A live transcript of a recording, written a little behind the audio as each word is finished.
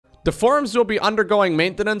The forums will be undergoing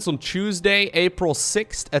maintenance on Tuesday, April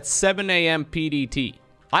 6th at 7 AM PDT.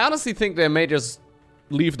 I honestly think they may just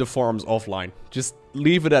leave the forums offline. Just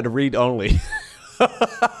leave it at read only.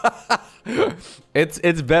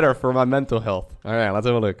 It's better for my mental health. All right, let's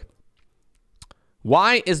have a look.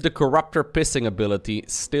 Why is the Corruptor pissing ability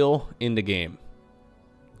still in the game?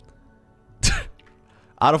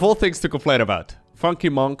 Out of all things to complain about, Funky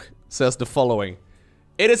Monk says the following.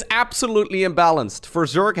 It is absolutely imbalanced for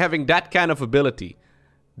Zerg having that kind of ability.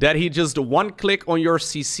 That he just one click on your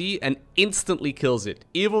CC and instantly kills it.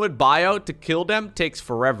 Even with bio, to kill them takes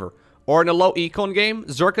forever. Or in a low econ game,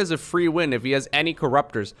 Zerg has a free win if he has any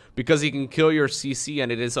Corruptors because he can kill your CC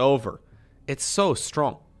and it is over. It's so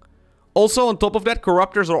strong. Also, on top of that,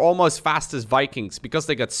 Corruptors are almost fast as Vikings because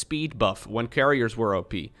they got speed buff when carriers were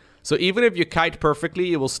OP. So even if you kite perfectly,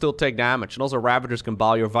 you will still take damage. And also Ravagers can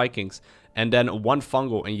bow your Vikings. And then one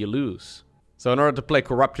fungal and you lose. So in order to play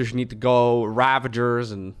Corruptors, you need to go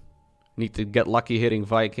Ravagers and need to get lucky hitting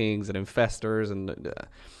Vikings and Infestors. And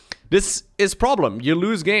this is problem. You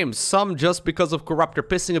lose games, some just because of Corruptor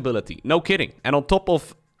pissing ability. No kidding. And on top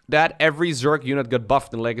of that, every Zerg unit got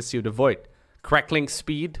buffed in Legacy of the Void. Crackling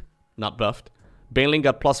speed, not buffed. Baneling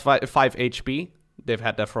got plus 5 HP. They've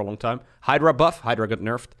had that for a long time. Hydra buff, Hydra got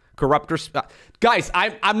nerfed. Corruptors. Guys,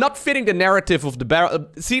 I'm not fitting the narrative of the barrel.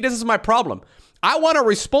 See, this is my problem. I want to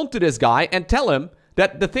respond to this guy and tell him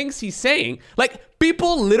that the things he's saying, like,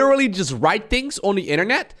 people literally just write things on the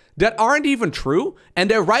internet that aren't even true,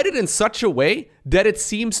 and they write it in such a way that it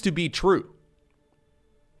seems to be true.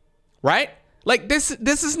 Right? Like, this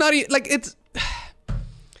is not, like, it's...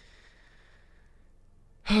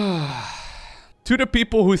 To the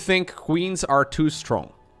people who think queens are too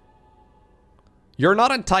strong. You're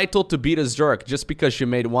not entitled to beat a Zerg just because you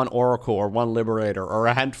made one Oracle or one Liberator or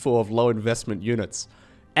a handful of low investment units.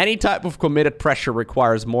 Any type of committed pressure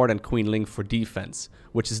requires more than Queen Ling for defense,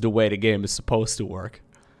 which is the way the game is supposed to work.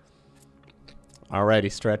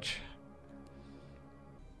 Alrighty, Stretch.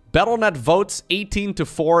 Battle.net votes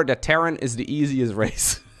 18-4 that Terran is the easiest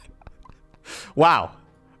race. Wow.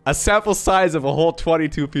 A sample size of a whole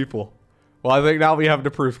 22 people. Well, I think now we have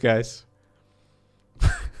the proof, guys.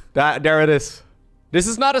 There it is. This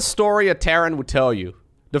is not a story a Terran would tell you.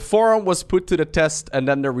 The forum was put to the test and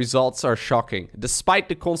then the results are shocking. Despite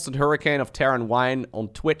the constant hurricane of Terran wine on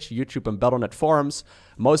Twitch, YouTube and Battle.net forums,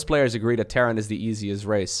 most players agree that Terran is the easiest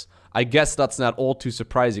race. I guess that's not all too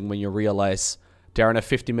surprising when you realize Terran have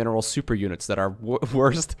 50 mineral super units that are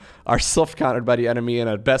worst are soft countered by the enemy and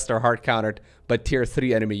at best are hard countered by tier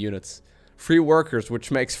 3 enemy units. Free workers, which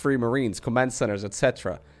makes free marines, command centers,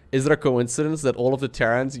 etc. Is it a coincidence that all of the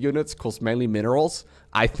Terran's units cost mainly minerals?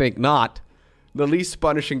 I think not. The least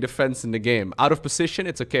punishing defense in the game. Out of position,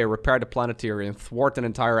 it's okay. Repair the planetary and thwart an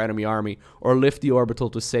entire enemy army. Or lift the orbital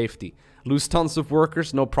to safety. Lose tons of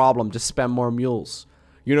workers? No problem. Just spam more mules.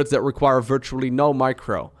 Units that require virtually no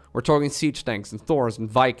micro. We're talking siege tanks and Thors and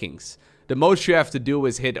Vikings. The most you have to do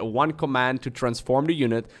is hit one command to transform the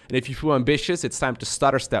unit. And if you feel ambitious, it's time to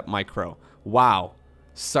stutter step micro. Wow.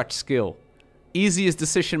 Such skill. Easiest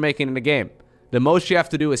decision making in the game. The most you have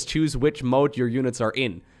to do is choose which mode your units are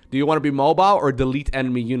in. Do you want to be mobile or delete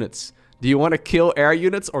enemy units? Do you want to kill air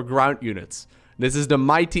units or ground units? This is the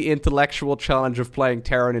mighty intellectual challenge of playing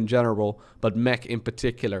Terran in general, but mech in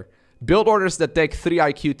particular. Build orders that take 3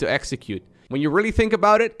 IQ to execute. When you really think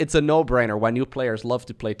about it, it's a no-brainer why new players love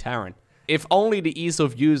to play Terran. If only the ease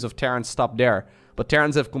of use of Terran stopped there, but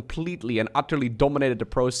Terrans have completely and utterly dominated the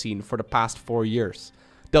pro scene for the past 4 years.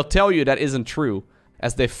 They'll tell you that isn't true,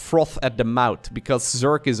 as they froth at the mouth because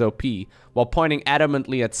Zerg is OP, while pointing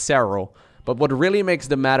adamantly at Serral. But what really makes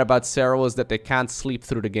them mad about Serral is that they can't sleep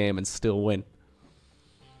through the game and still win.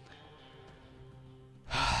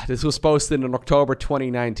 This was posted in October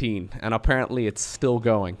 2019, and apparently it's still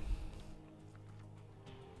going.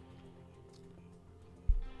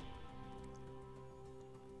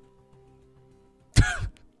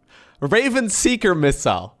 Raven Seeker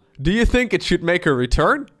missile. Do you think it should make a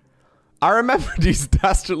return? I remember these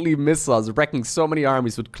dastardly missiles wrecking so many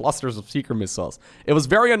armies with clusters of Seeker missiles. It was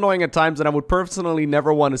very annoying at times and I would personally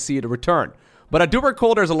never want to see it return. But I do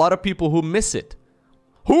recall there's a lot of people who miss it.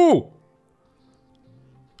 Who?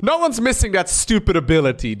 No one's missing that stupid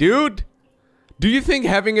ability, dude. Do you think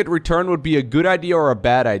having it return would be a good idea or a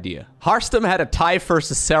bad idea? Hearthstone had a tie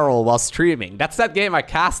versus Serral while streaming. That's that game I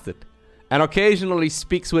casted. And occasionally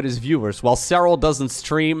speaks with his viewers while Serral doesn't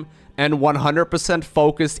stream and 100%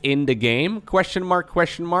 focused in the game? Question mark,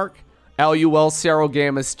 question mark. LUL Serral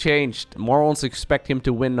game has changed. Morons expect him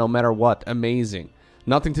to win no matter what. Amazing.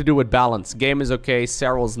 Nothing to do with balance. Game is okay,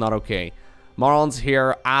 Serral is not okay. Marlon's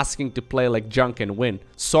here asking to play like junk and win.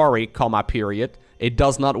 Sorry, comma, period. It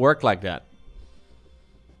does not work like that.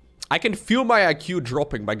 I can feel my IQ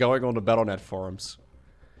dropping by going on the Battle.net forums.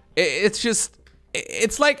 It's just...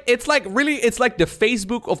 It's like the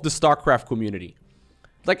Facebook of the StarCraft community.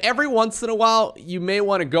 Like, every once in a while, you may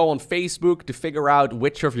want to go on Facebook to figure out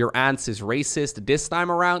which of your aunts is racist this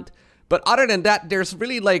time around. But other than that, there's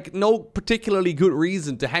really, like, no particularly good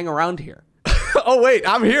reason to hang around here. Oh, wait,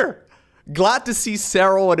 I'm here. Glad to see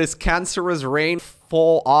Cyril and his cancerous reign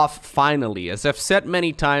fall off finally. As I've said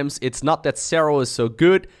many times, it's not that Cyril is so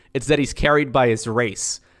good, it's that he's carried by his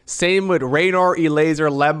race. Same with Raynor,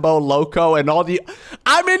 Elaser, Lambo, Lowko, and all the...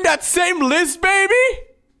 I'm in that same list, baby!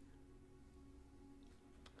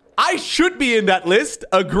 I should be in that list,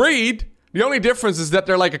 agreed. The only difference is that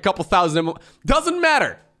they're like a couple thousand... Doesn't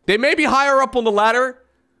matter. They may be higher up on the ladder,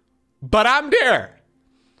 but I'm there.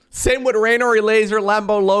 Same with Raynor, Elaser,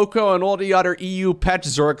 Lambo, Lowko, and all the other EU patch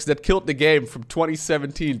Zergs that killed the game from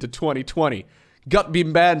 2017 to 2020. Got me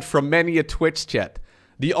banned from many a Twitch chat.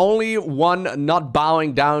 The only one not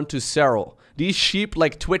bowing down to Cyril. These sheep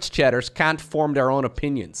like Twitch chatters can't form their own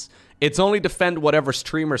opinions. It's only defend whatever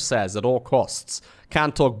streamer says at all costs.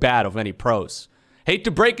 Can't talk bad of any pros. Hate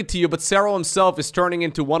to break it to you, but Cyril himself is turning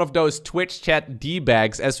into one of those Twitch chat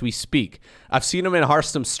D-bags as we speak. I've seen him in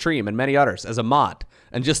Hearthstone's stream and many others as a mod,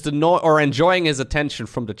 and just enjoying his attention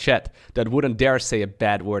from the chat that wouldn't dare say a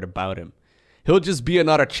bad word about him. He'll just be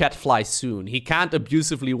another chat fly soon. He can't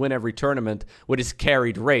abusively win every tournament with his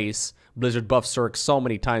carried race. Blizzard buffed Zerg so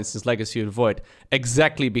many times since Legacy and Void,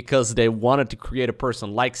 exactly because they wanted to create a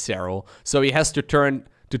person like Cyril, so he has to turn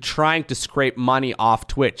to trying to scrape money off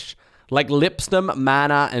Twitch, like Lipstem,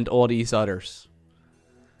 Mana, and all these others.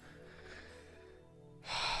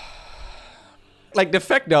 Like, the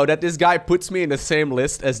fact, though, that this guy puts me in the same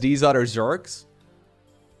list as these other Zergs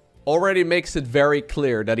already makes it very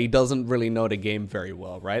clear that he doesn't really know the game very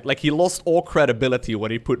well, right? Like, he lost all credibility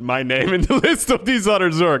when he put my name in the list of these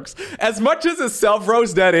other Zergs. As much as a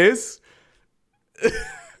self-roast that is...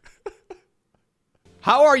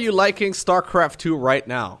 How are you liking StarCraft 2 right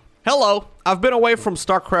now? Hello, I've been away from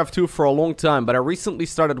StarCraft 2 for a long time, but I recently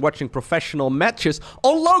started watching professional matches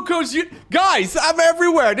on Lowko's Guys, I'm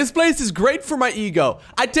everywhere! This place is great for my ego.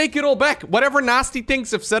 I take it all back. Whatever nasty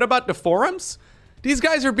things I've said about the forums, these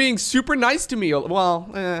guys are being super nice to me.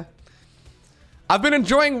 Well, I've been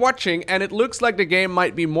enjoying watching, and it looks like the game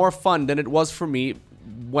might be more fun than it was for me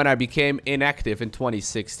when I became inactive in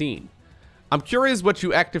 2016. I'm curious what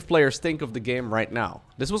you active players think of the game right now.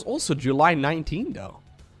 This was also July 19, though.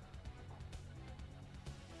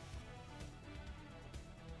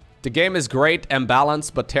 The game is great and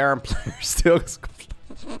balanced, but Terran players still...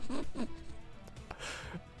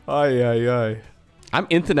 Ay. I'm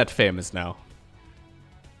internet famous now.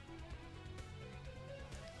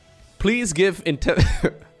 Please give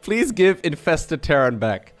please give Infested Terran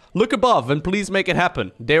back. Look above and please make it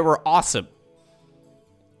happen. They were awesome.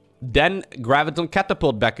 Then Graviton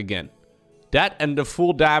Catapult back again. That and the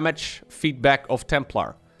full damage feedback of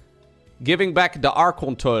Templar. Giving back the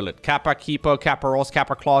Archon Toilet. Kappa, Kipo, Kappa Ross,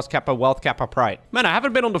 Kappa Claws, Kappa Wealth, Kappa Pride. Man, I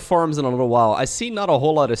haven't been on the forums in a little while. I see not a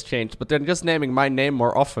whole lot has changed, but they're just naming my name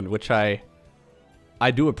more often, which I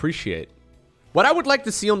do appreciate. What I would like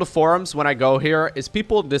to see on the forums when I go here is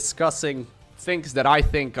people discussing things that I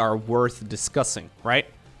think are worth discussing, right?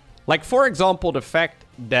 Like, for example, the fact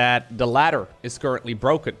that the ladder is currently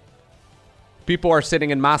broken. People are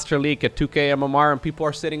sitting in Master League at 2k MMR and people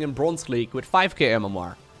are sitting in Bronze League with 5k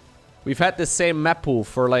MMR. We've had the same map pool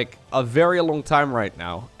for like a very long time right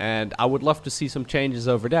now, and I would love to see some changes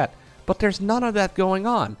over that. But there's none of that going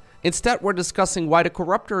on. Instead, we're discussing why the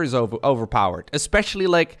Corruptor is overpowered, especially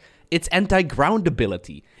like its anti-ground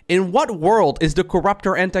ability. In what world is the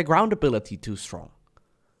Corruptor anti-ground ability too strong?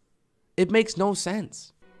 It makes no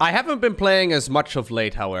sense. I haven't been playing as much of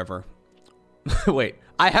late, however. Wait,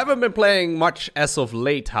 I haven't been playing much as of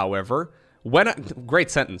late, however. Great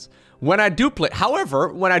sentence. When I do play, however,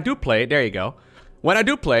 when I do play, there you go. When I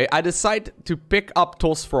do play, I decide to pick up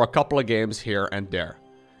TOS for a couple of games here and there.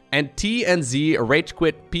 And T and Z rage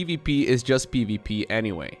quit PvP is just PvP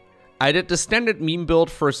anyway. I did the standard meme build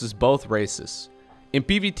versus both races. In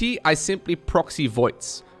PvT, I simply proxy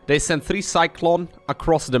Voids. They sent 3 Cyclone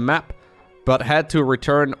across the map, but had to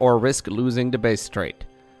return or risk losing the base trade.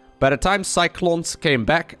 By the time Cyclones came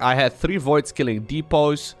back, I had 3 Voids killing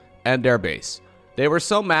depots and their base. They were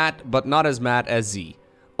so mad, but not as mad as Z.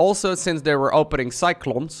 Also, since they were opening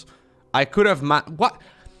Cyclones, I could have what?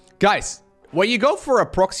 Guys, when you go for a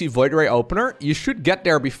proxy Void Ray opener, you should get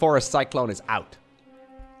there before a Cyclone is out.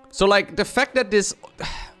 So, like, the fact that this...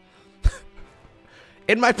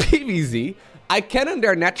 In my PvZ, I cannon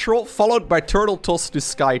their natural, followed by turtle toss to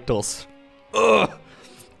sky toss. Ugh.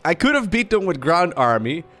 I could have beat them with ground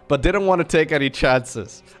army, but didn't want to take any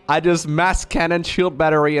chances. I just mass cannon, shield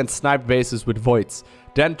battery, and snipe bases with voids.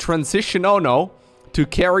 Then transition Ono to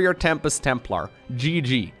carrier Tempest Templar.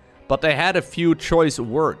 GG. But they had a few choice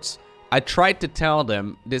words. I tried to tell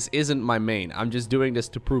them this isn't my main. I'm just doing this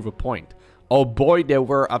to prove a point. Oh boy, they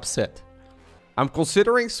were upset. I'm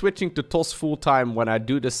considering switching to TOS full time when I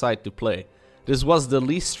do decide to play. This was the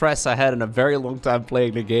least stress I had in a very long time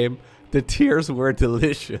playing the game. The tears were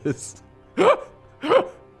delicious.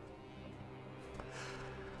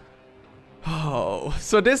 Oh,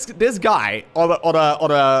 so this guy on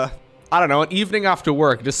a I don't know, an evening after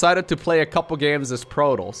work decided to play a couple games as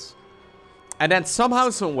Protoss. And then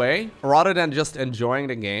somehow, some way, rather than just enjoying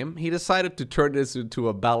the game, he decided to turn this into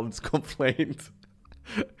a balance complaint.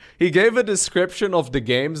 He gave a description of the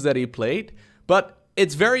games that he played, but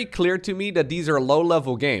it's very clear to me that these are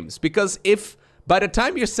low-level games. Because if by the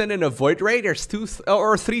time you're sending a Void Ray, there's 2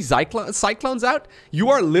 or 3 Cyclones out, you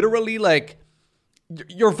are literally like...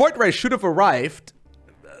 Your Void Ray should have arrived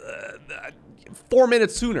 4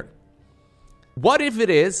 minutes sooner. What if it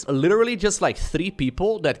is literally just like 3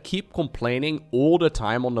 people that keep complaining all the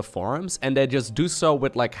time on the forums, and they just do so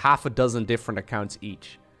with like half a dozen different accounts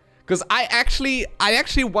each? Because I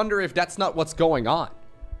actually wonder if that's not what's going on.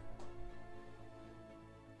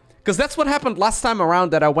 Because that's what happened last time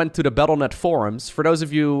around that I went to the Battle.net forums. For those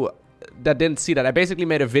of you that didn't see that, I basically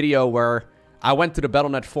made a video where I went to the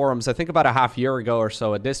Battle.net forums, I think about a half year ago or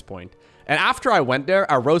so at this point. And after I went there,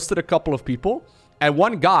 I roasted a couple of people. And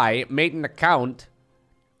one guy made an account,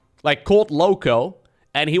 like, called Lowko,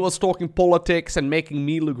 and he was talking politics and making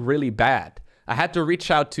me look really bad. I had to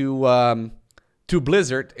reach out to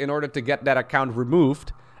Blizzard in order to get that account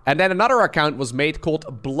removed. And then another account was made called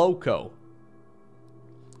Lowko.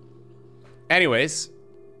 Anyways,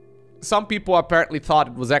 some people apparently thought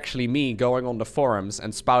it was actually me going on the forums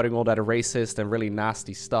and spouting all that racist and really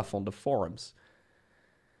nasty stuff on the forums.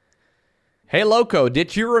 Hey Lowko,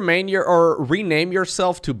 did you rename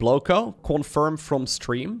yourself to Blowko? Confirm from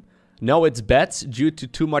stream. No, it's Bets. Due to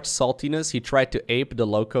too much saltiness, he tried to ape the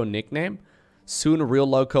Lowko nickname. Soon, real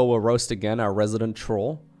Lowko will roast again, our resident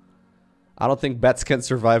troll. I don't think Bets can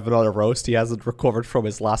survive another roast. He hasn't recovered from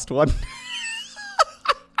his last one.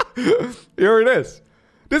 Here it is.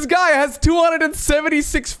 This guy has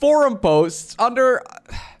 276 forum posts under...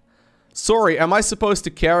 Sorry, am I supposed to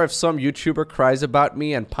care if some YouTuber cries about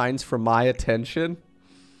me and pines for my attention?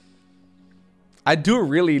 I do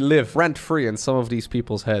really live rent-free in some of these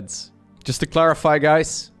people's heads. Just to clarify,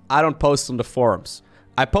 guys, I don't post on the forums.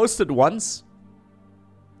 I posted once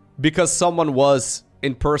because someone was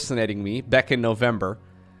impersonating me back in November,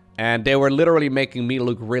 and they were literally making me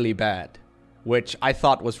look really bad, which I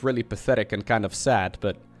thought was really pathetic and kind of sad,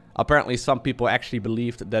 but apparently some people actually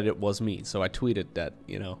believed that it was me, so I tweeted that,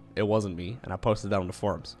 you know, it wasn't me, and I posted that on the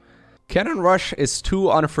forums. Cannon Rush is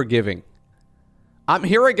too unforgiving. I'm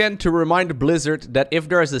here again to remind Blizzard that if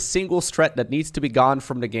there is a single strat that needs to be gone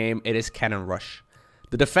from the game, it is Cannon Rush.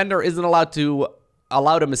 The defender isn't allowed to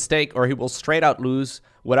allow a mistake, or he will straight out lose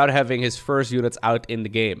without having his first units out in the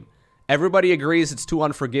game. Everybody agrees it's too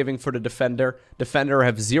unforgiving for the defender. Defender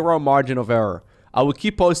have zero margin of error. I will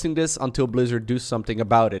keep posting this until Blizzard do something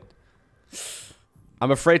about it.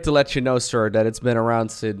 I'm afraid to let you know, sir, that it's been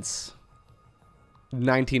around since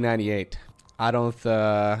 1998. I don't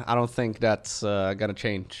think that's gonna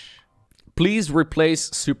change. Please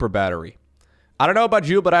replace Super Battery. I don't know about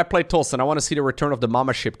you, but I play TOS and I want to see the return of the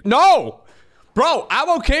Mama Ship. No! Bro,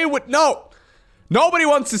 I'm okay with... No! Nobody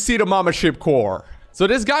wants to see the Mama Ship core. So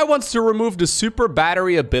this guy wants to remove the Super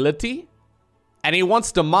Battery ability, and he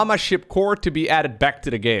wants the Mama Ship core to be added back to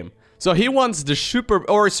the game. So he wants the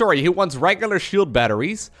he wants regular shield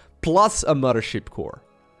batteries plus a Mothership core.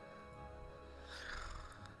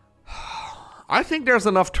 I think there's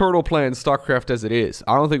enough turtle play in StarCraft as it is.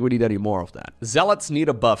 I don't think we need any more of that. Zealots need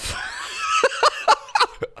a buff.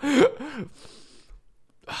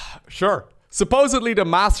 Sure. Supposedly the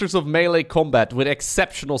masters of melee combat with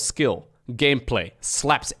exceptional skill. Gameplay.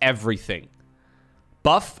 Slaps everything.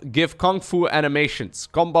 Buff, give Kung Fu animations.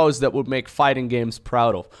 Combos that would make fighting games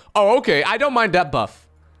proud of. Oh, okay. I don't mind that buff.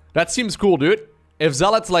 That seems cool, dude. If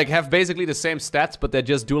Zealots, like, have basically the same stats, but they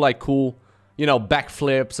just do, like, cool, you know,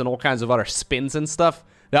 backflips and all kinds of other spins and stuff,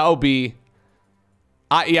 that would be...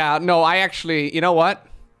 yeah, no, I actually... You know what?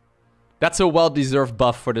 That's a well-deserved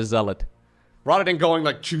buff for the Zealot. Rather than going,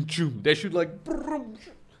 like, choo-choo, they should, like...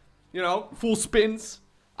 You know, full spins.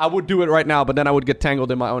 I would do it right now, but then I would get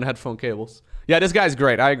tangled in my own headphone cables. Yeah, this guy's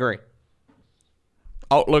great. I agree.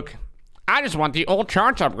 Oh, look. I just want the old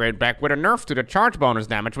charge upgrade back with a nerf to the charge bonus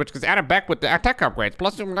damage, which gets added back with the attack upgrades.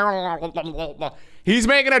 Plus, he's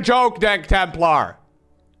making a joke, Dank Templar.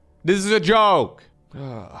 This is a joke.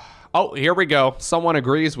 Oh, here we go. Someone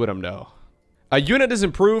agrees with him, though. A unit is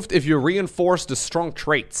improved if you reinforce the strong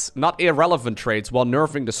traits, not irrelevant traits, while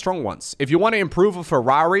nerfing the strong ones. If you want to improve a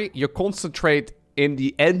Ferrari, you concentrate in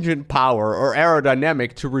the engine power or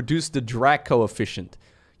aerodynamic to reduce the drag coefficient.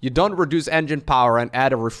 You don't reduce engine power and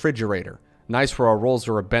add a refrigerator. Nice for a Rolls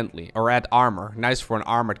or a Bentley. Or add armor. Nice for an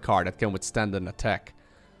armored car that can withstand an attack.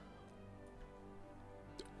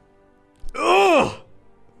 Ugh!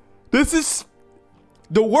 This is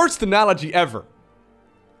the worst analogy ever.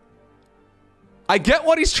 I get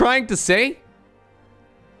what he's trying to say.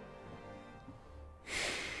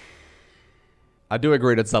 I do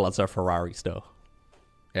agree that zealots are Ferraris, though.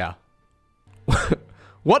 Yeah.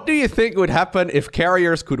 What do you think would happen if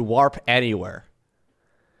carriers could warp anywhere?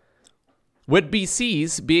 With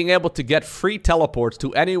BCs being able to get free teleports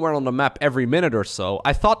to anywhere on the map every minute or so,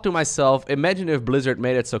 I thought to myself, imagine if Blizzard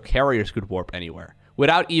made it so carriers could warp anywhere,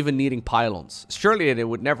 without even needing pylons. Surely they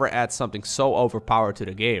would never add something so overpowered to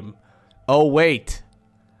the game. Oh, wait.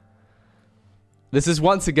 This is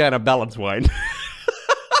once again a balance wine.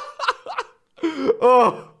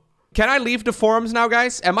 Oh. Can I leave the forums now,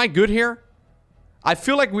 guys? Am I good here? I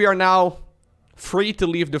feel like we are now free to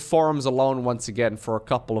leave the forums alone once again for a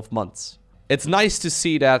couple of months. It's nice to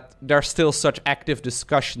see that there's still such active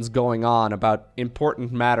discussions going on about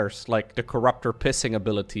important matters like the Corruptor pissing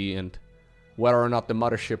ability and whether or not the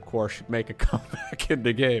Mothership Core should make a comeback in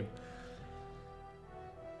the game.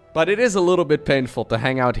 But it is a little bit painful to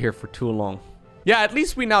hang out here for too long. Yeah, at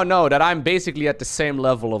least we now know that I'm basically at the same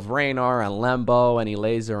level of Raynar and Lambo and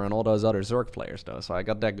Elazer and all those other Zerg players though, so I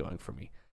got that going for me.